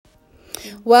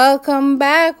Welcome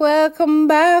back, welcome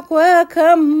back,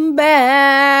 welcome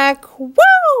back.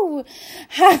 Woo!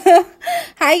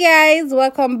 Hi guys,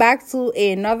 welcome back to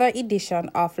another edition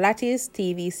of Lattice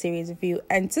TV series review.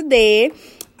 And today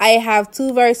I have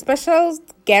two very special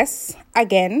guests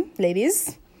again,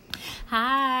 ladies.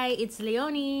 Hi, it's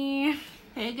Leonie.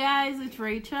 Hey guys, it's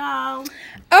Rachel.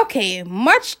 Okay,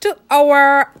 much to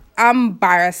our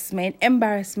embarrassment,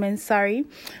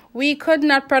 we could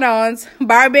not pronounce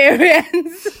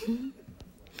Barbarians.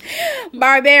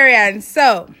 Barbarians.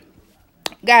 So,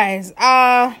 guys,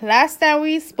 last time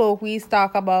we spoke, we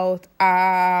talked about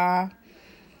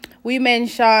we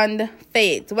mentioned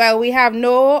Fate. Well, we have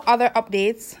no other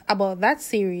updates about that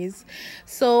series,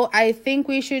 so I think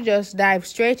we should just dive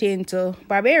straight into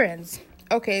Barbarians.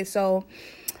 Okay, so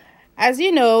as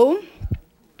you know,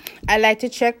 I like to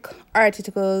check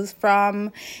articles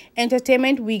from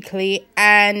Entertainment Weekly,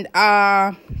 and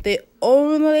the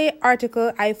only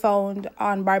article I found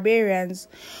on Barbarians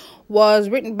was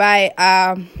written by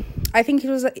I think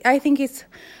it's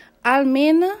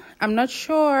Almin. I'm not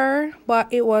sure,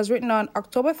 but it was written on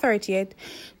October 30th,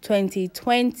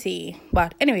 2020.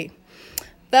 But anyway,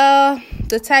 the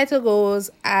title goes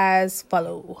as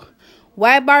follow: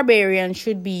 Why Barbarian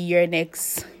Should Be Your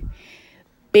Next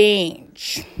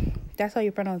Binge. That's how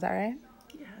you pronounce that, right?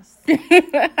 Yes.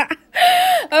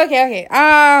 Okay.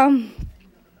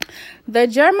 The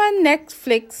German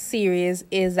Netflix series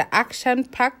is the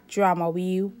action-packed drama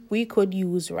we could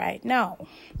use right now.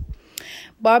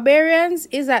 Barbarians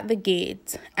is at the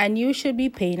gate, and you should be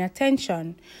paying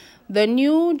attention. The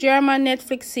new German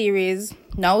Netflix series,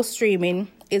 now streaming,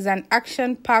 is an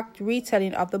action-packed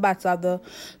retelling of the Battle of the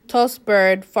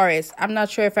Tussberg Forest. I'm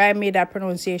not sure if I made that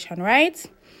pronunciation right.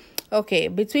 Okay,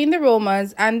 between the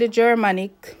Romans and the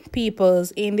Germanic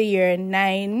peoples in the year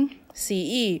 9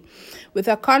 CE, with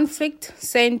a conflict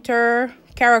center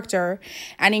character,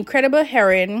 an incredible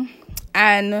heroine,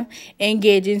 and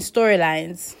engaging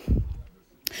storylines.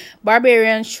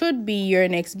 Barbarian should be your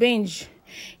next binge.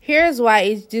 Here's why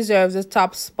it deserves a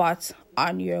top spot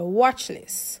on your watch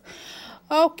list.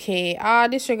 Okay,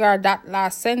 disregard that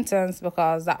last sentence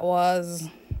because that was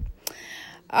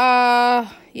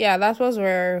that was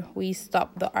where we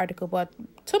stopped the article. But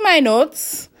to my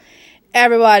notes,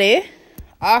 everybody.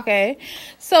 Okay,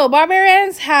 so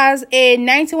Barbarians has a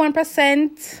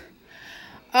 91%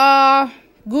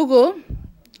 Google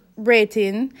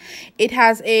rating. It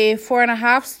has a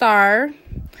 4.5 star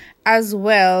as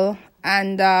well,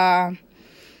 and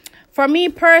for me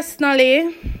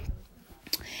personally,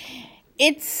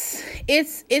 it's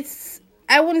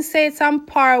I wouldn't say it's on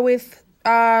par with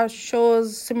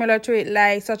shows similar to it,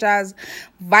 like such as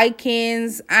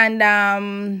Vikings and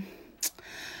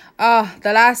The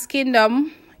Last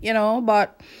Kingdom,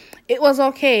 but it was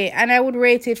okay, and I would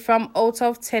rate it from out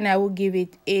of 10. I would give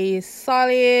it a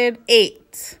solid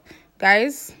 8,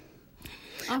 guys.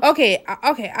 Okay.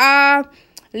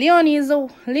 Leonie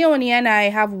and I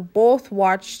have both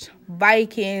watched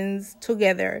Vikings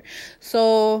together,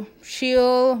 so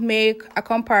she'll make a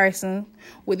comparison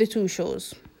with the two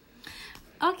shows.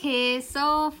 Okay,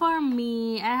 so for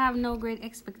me, I have no great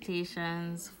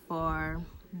expectations for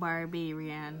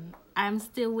Barbarian. I'm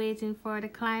still waiting for the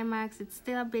climax. It's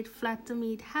still a bit flat to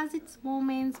me. It has its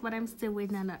moments, but I'm still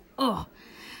waiting on that.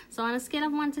 So on a scale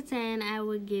of 1 to 10, I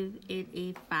would give it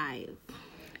a 5.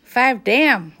 5,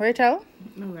 damn, Rachel.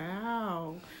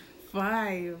 Wow.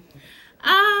 5.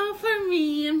 For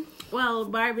me, well,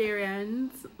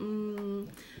 Barbarians,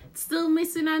 still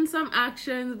missing on some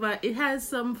actions, but it has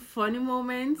some funny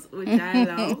moments, which I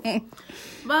love.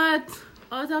 But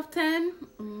out of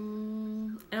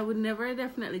 10, I would never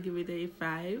definitely give it a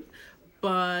 5,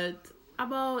 but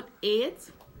about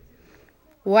 8.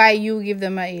 Why you give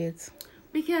them a 8?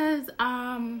 Because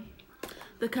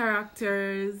the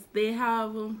characters, they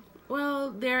have,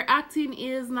 their acting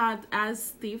is not as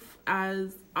stiff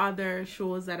as other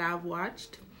shows that I've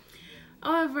watched.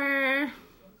 However,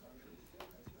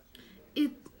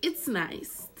 it's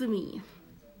nice to me.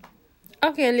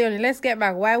 Okay, Leonie, let's get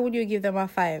back. Why would you give them a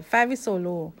 5? 5 is so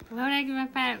low. Why would I give it a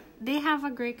 5? They have a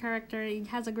great character. It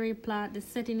has a great plot. The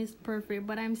setting is perfect,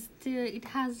 but it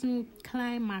hasn't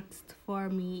climaxed for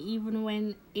me. Even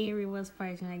when Ares was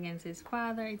fighting against his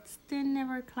father, it still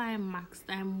never climaxed.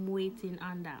 I'm waiting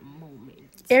on that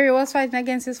moment. Ares was fighting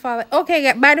against his father.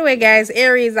 Okay, by the way, guys,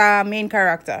 Ares is our main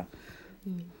character.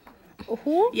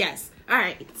 Who? Yes. All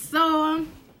right. So,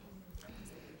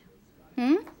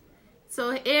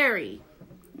 So Ares,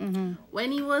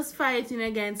 when he was fighting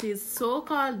against his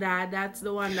so-called dad, that's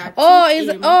the one that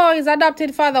his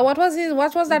adopted father. What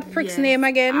was that prick's name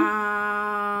again?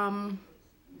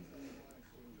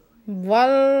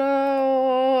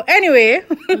 Well, anyway.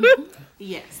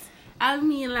 Yes. I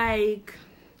mean, like,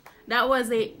 that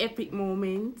was a epic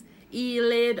moment. He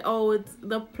laid out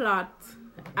the plot,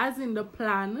 as in the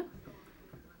plan,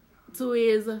 to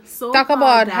his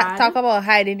so-called dad. Talk about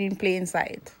hiding in plain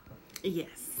sight.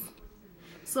 Yes.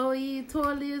 So he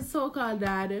told his so-called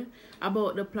dad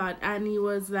about the plot, and he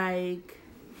was like,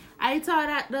 I thought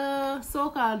that the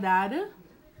so-called dad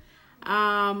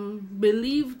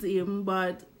believed him,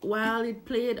 but while it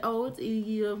played out,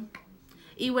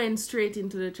 he went straight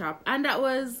into the trap, and that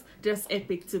was just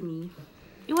epic to me.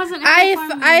 It wasn't.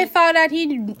 I thought that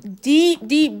he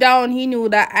deep down he knew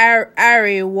that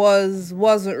Ari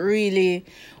wasn't really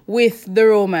with the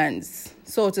romance,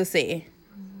 so to say.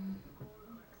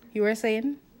 You were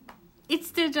saying? It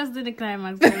still just didn't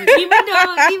climax. Even though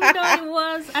it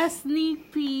was a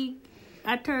sneak peek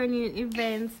at turning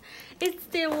events, it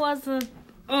still wasn't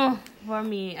for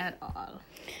me at all.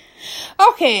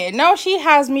 Okay, now she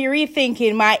has me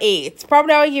rethinking my 8.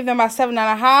 Probably I'll give them a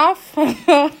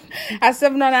 7.5. A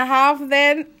 7.5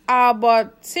 then.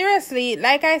 But seriously,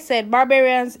 like I said,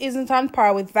 Barbarians isn't on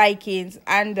par with Vikings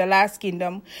and The Last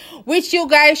Kingdom, which you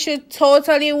guys should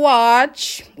totally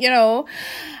watch, But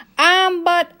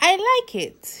I like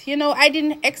it. I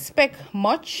didn't expect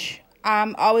much.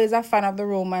 I'm always a fan of the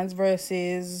romance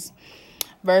versus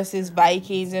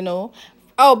Vikings,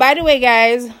 Oh, by the way,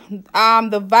 guys,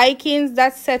 the Vikings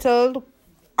that settled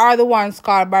are the ones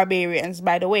called Barbarians,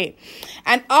 by the way.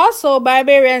 And also,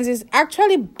 Barbarians is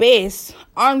actually based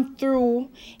on true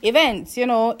events.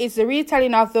 It's the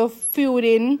retelling of the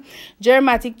feuding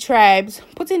Germanic tribes,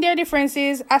 putting their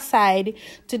differences aside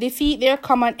to defeat their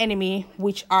common enemy,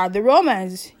 which are the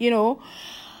Romans, In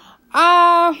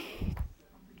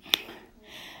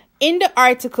the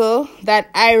article that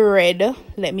I read,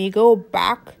 let me go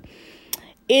back.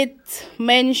 It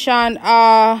mentioned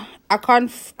a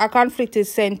conflicted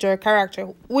center character,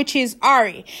 which is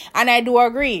Ari, and I do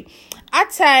agree.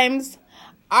 At times,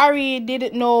 Ari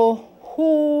didn't know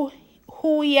who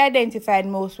he identified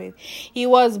most with. He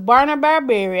was born a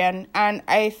barbarian, and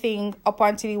I think up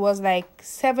until he was like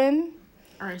 7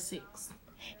 or 6,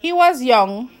 he was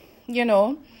young.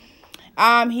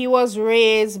 He was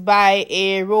raised by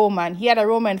a Roman. He had a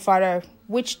Roman father,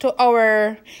 which to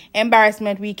our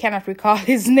embarrassment, we cannot recall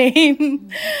his name.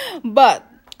 But,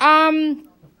 born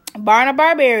a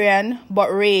barbarian,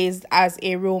 but raised as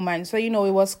a Roman. So, he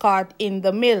was caught in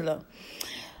the middle.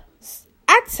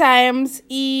 At times,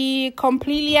 he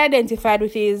completely identified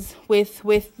with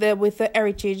the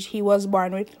heritage he was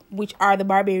born with, which are the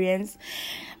barbarians.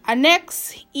 And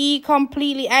next, he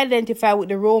completely identified with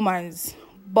the Romans.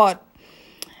 But,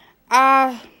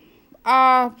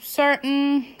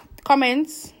 certain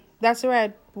comments, that's the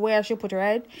right way I should put it,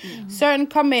 right? Mm-hmm. Certain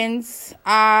comments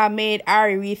made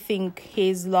Ari rethink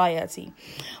his loyalty.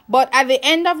 But at the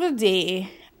end of the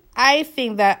day, I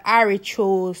think that Ari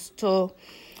chose to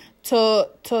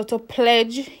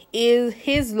pledge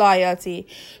his loyalty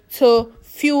to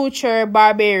future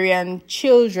barbarian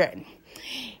children.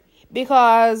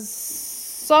 Because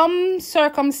some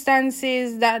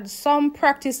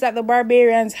practice that the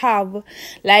barbarians have,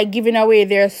 like giving away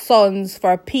their sons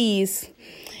for peace,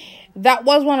 that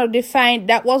was one of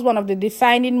the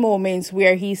defining moments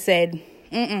where he said,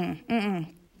 and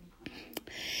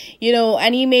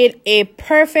he made a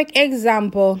perfect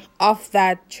example of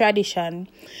that tradition,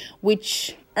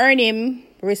 which earned him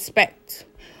respect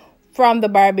from the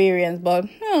barbarians. But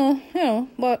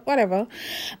but whatever.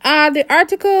 The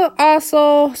article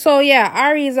also, so yeah,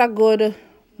 Ari is a good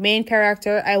main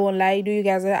character. I won't lie. Do you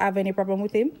guys have any problem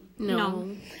with him? No.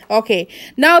 Okay.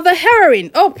 Now the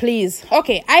heroine. Oh please.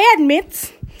 Okay, I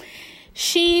admit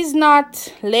she's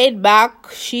not laid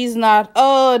back. She's not,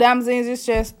 damn things is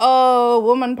just,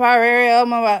 woman power.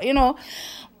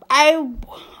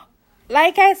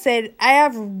 Like I said, I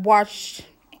have watched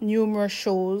numerous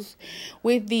shows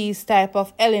with these type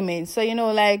of elements. So,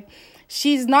 like,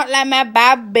 she's not like my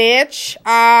bad bitch,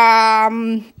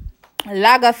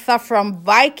 Lagatha from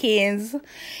Vikings,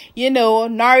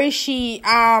 nor is she,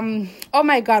 oh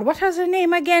my God, what was her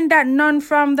name again? That nun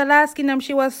from The Last Kingdom.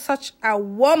 She was such a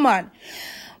woman.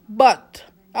 But,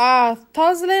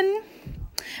 Toslin,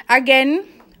 again,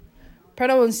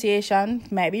 pronunciation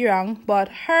might be wrong, but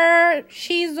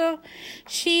she's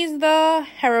the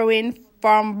heroine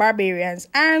from Barbarians.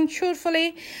 And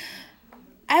truthfully,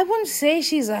 I wouldn't say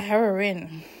she's a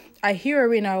heroine. A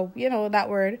heroine, that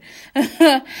word.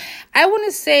 I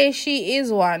wouldn't say she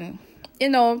is one.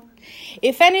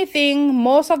 If anything,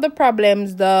 most of the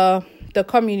problems the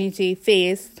community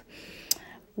faced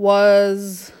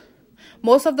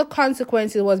most of the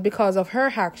consequences was because of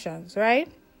her actions, right?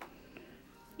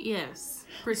 Yes,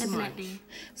 pretty Definitely. much.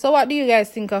 So what do you guys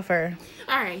think of her?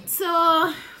 All right.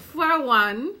 So for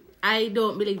one, I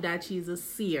don't believe that she's a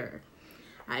seer.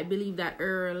 I believe that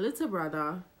her little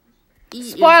brother.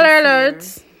 Spoiler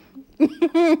alert.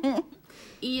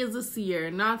 He is a seer,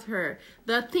 not her.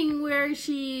 The thing where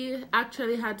she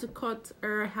actually had to cut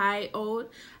her eye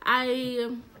out,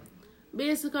 I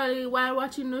basically, while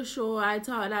watching the show, I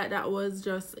thought that was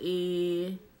just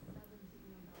a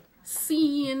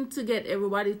scene to get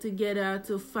everybody together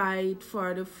to fight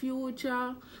for the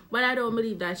future. But I don't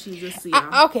believe that she's a seer.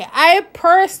 Okay, I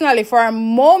personally, for a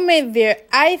moment there,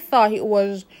 I thought it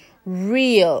was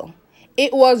real.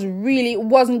 It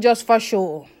wasn't just for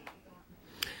show.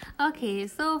 Okay,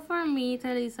 so for me,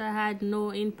 Talisa had no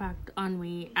impact on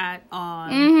me at all.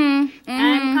 I'm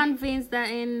convinced that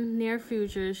in near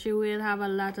future she will have a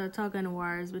lot of tug and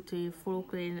wars between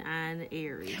Folkwind and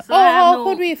Aries. So how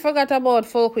could we forget about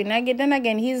Folkwind? Then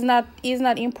again, he's not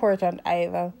important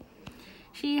either.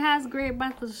 She has great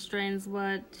battle strengths,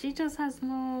 but she just has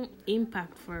no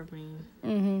impact for me.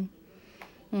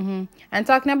 And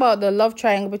talking about the love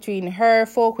triangle between her,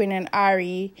 Folkwind, and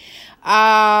Ari,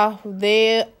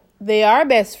 they are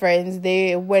best friends.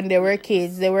 When they were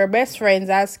kids, they were best friends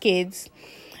as kids,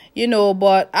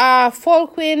 But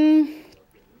Folkwind,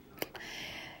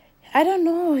 I don't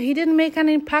know. He didn't make an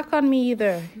impact on me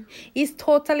either. He's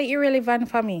totally irrelevant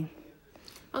for me.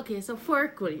 Okay, so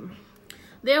Folkwind,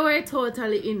 they were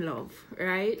totally in love,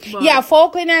 right? But yeah,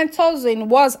 Folkwind and Tolzin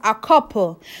was a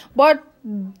couple, but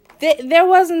there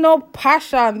was no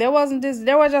passion. There wasn't this.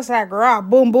 There was just like raw,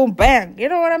 boom, boom, bang. You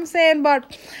know what I'm saying?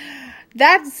 But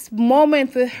that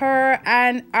moment with her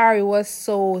and Ari was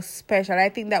so special. I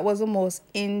think that was the most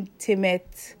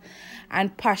intimate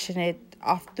and passionate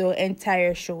of the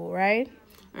entire show, right?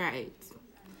 Right.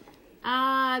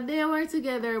 They were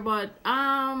together, but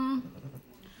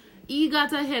he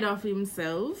got ahead of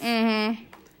himself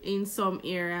in some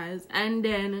areas, and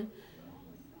then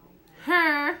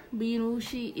her, being who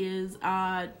she is,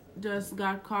 just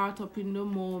got caught up in the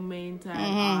moment and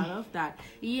all of that.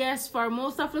 Yes, for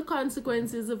most of the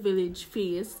consequences the village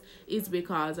face is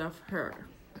because of her.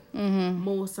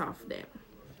 Most of them.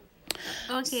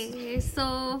 Okay,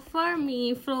 so for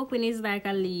me, Folkwind is like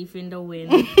a leaf in the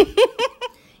wind.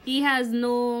 He has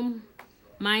no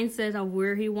mindset of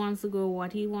where he wants to go,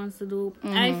 what he wants to do.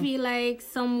 I feel like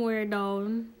somewhere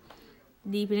down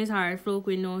deep in his heart,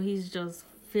 Folkwind knows he's just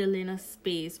filling a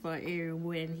space for Air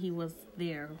when he was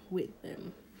there with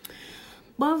them.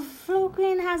 But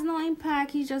Folkwind has no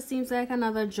impact. He just seems like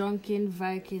another drunken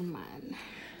Viking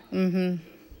man.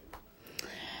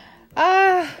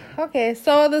 Okay,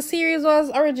 so the series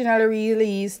was originally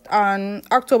released on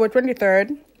October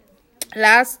 23rd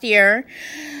last year.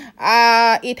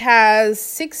 It has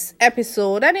 6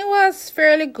 episodes and it was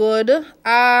fairly good.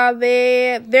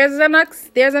 There's a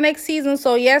next season,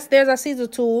 so yes, there's a season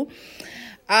 2.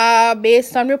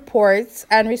 Based on reports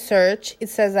and research, it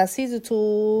says that season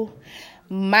 2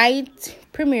 might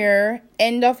premiere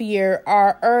end of year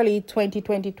or early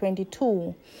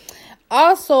 2022.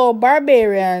 Also,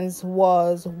 Barbarians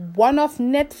was one of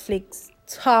Netflix's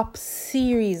top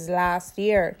series last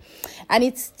year, and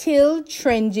it's still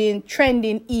trending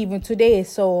even today.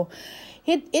 So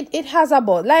it has a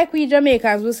buzz. Like we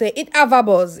Jamaicans will say, it have a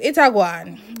buzz. It a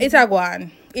guan.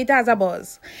 It has a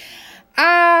buzz.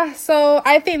 So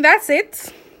I think that's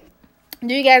it.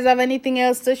 Do you guys have anything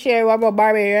else to share about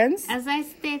Barbarians? As I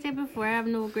stated before, I have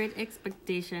no great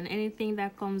expectation. Anything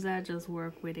that comes out, just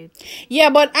work with it. Yeah,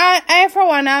 but I for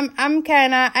one,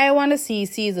 I want to see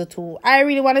season 2. I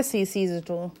really want to see season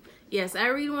 2. Yes, I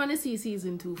really want to see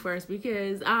season 2 first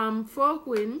because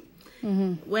Folkwind,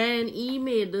 when he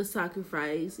made the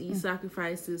sacrifice, he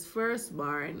sacrificed his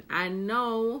firstborn, and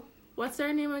now, what's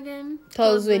her name again?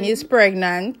 Tolzin is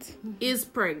pregnant. Is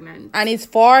pregnant. And it's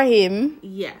for him.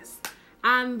 Yes.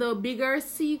 And the bigger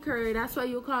seeker, that's what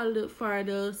you call it for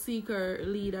the seeker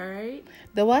leader, right?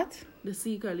 The what? The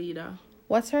seeker leader.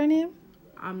 What's her name?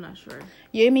 I'm not sure.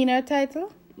 You mean her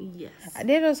title? Yes.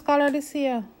 They just call her the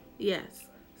seer. Yes.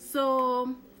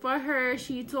 So, for her,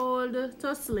 she told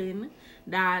Toslin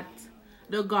that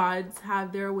the gods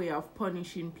have their way of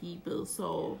punishing people.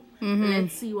 So,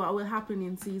 let's see what will happen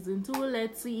in season 2.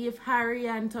 Let's see if Harry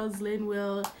and Toslin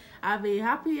will have a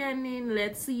happy ending.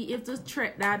 Let's see if the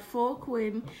threat that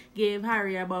Folkwind gave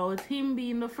Harry about him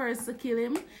being the first to kill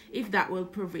him, if that will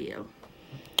prevail.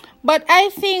 But I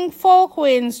think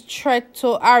Folkwind's threat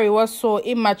to Harry was so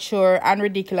immature and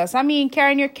ridiculous. I mean,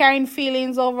 you're carrying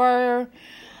feelings over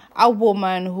a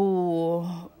woman who...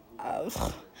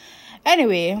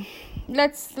 anyway,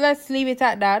 let's leave it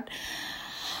at that.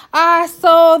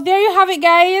 So there you have it,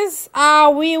 guys.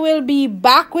 We will be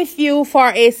back with you for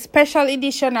a special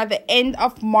edition at the end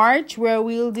of March where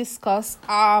we'll discuss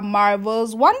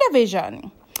Marvel's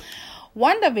WandaVision.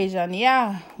 WandaVision.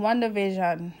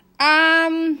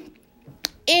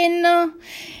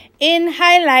 In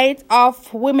highlight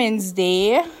of Women's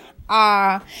Day,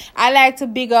 I like to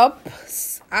big up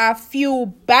a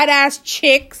few badass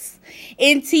chicks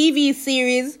in TV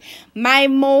series.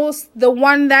 The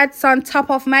one that's on top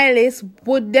of my list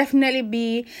would definitely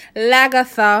be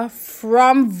Lagatha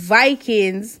from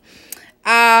Vikings.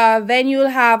 Then you'll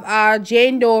have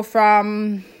Jane Doe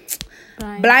from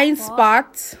Blind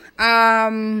Spot.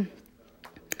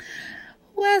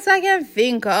 Who else I can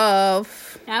think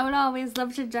of? I would always love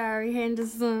Tajari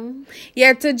Henderson.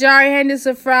 Yeah, Tajari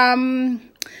Henderson from...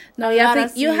 No,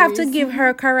 you have to give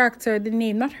her character the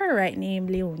name, not her right name,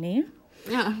 Leonie.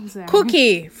 Oh, I'm sorry.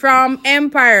 Cookie from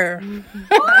Empire.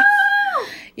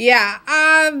 Yeah,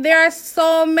 there are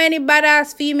so many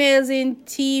badass females in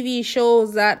TV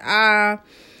shows that are,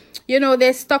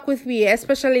 they stuck with me,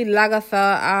 especially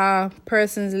Lagatha,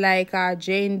 persons like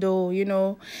Jane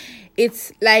Doe,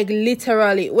 It's like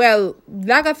literally,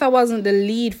 Lagatha wasn't the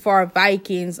lead for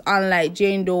Vikings, unlike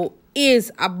Jane Doe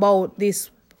is about this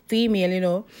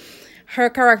female, Her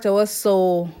character was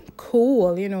so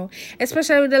cool,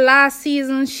 Especially with the last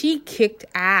season, she kicked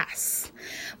ass.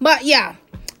 But yeah,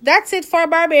 that's it for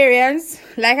Barbarians.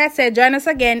 Like I said, join us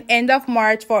again end of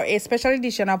March for a special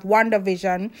edition of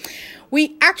WandaVision.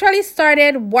 We actually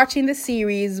started watching the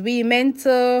series. We meant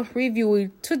to review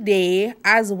it today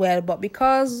as well, but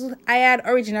because I had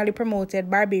originally promoted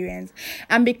Barbarians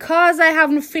and because I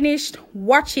haven't finished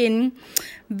watching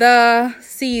the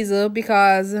season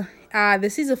because the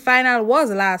season final was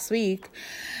last week,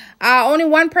 only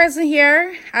one person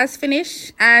here has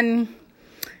finished and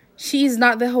she's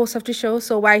not the host of the show,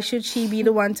 so why should she be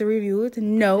the one to review it?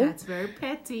 No. That's very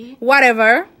petty.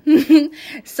 Whatever.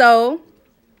 So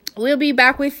we'll be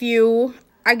back with you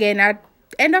again at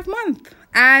end of month.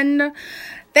 And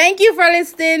thank you for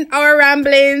listening our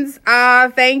ramblings.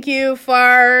 Thank you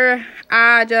for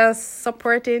just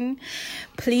supporting.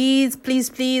 Please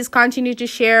continue to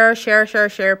share,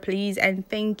 please, and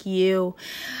thank you.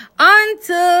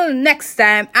 Until next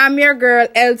time, I'm your girl,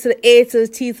 L to the A to the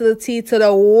T to the T to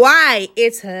the Y.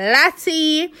 It's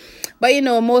Latte. But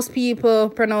most people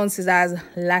pronounce it as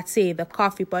latte, the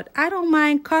coffee. But I don't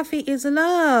mind. Coffee is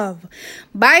love.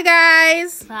 Bye,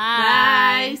 guys.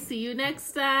 Bye. See you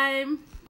next time.